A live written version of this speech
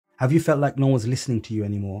Have you felt like no one's listening to you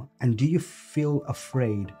anymore? And do you feel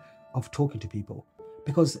afraid of talking to people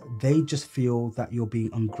because they just feel that you're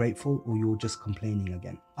being ungrateful or you're just complaining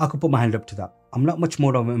again? I could put my hand up to that. I'm not much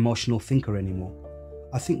more of an emotional thinker anymore.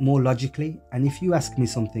 I think more logically, and if you ask me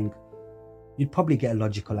something, you'd probably get a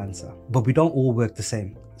logical answer. But we don't all work the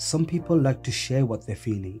same. Some people like to share what they're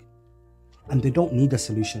feeling and they don't need a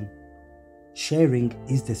solution. Sharing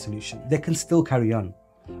is the solution. They can still carry on.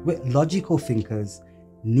 With logical thinkers,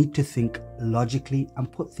 need to think logically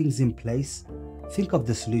and put things in place, think of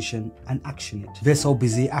the solution and action it. They're so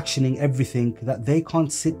busy actioning everything that they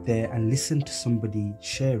can't sit there and listen to somebody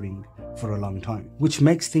sharing for a long time, which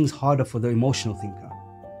makes things harder for the emotional thinker.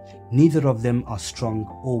 Neither of them are strong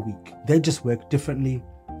or weak. They just work differently,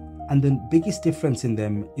 and the biggest difference in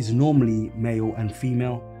them is normally male and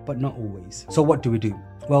female, but not always. So what do we do?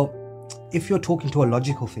 Well, if you're talking to a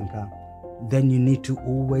logical thinker, then you need to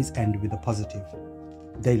always end with a positive.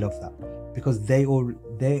 They love that because they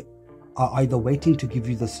are either waiting to give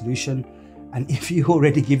you the solution, and if you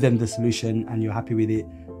already give them the solution and you're happy with it,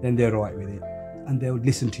 then they're all right with it and they'll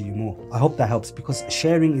listen to you more. I hope that helps, because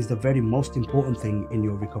sharing is the very most important thing in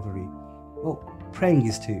your recovery. Well, praying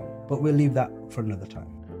is too, but we'll leave that for another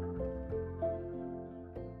time.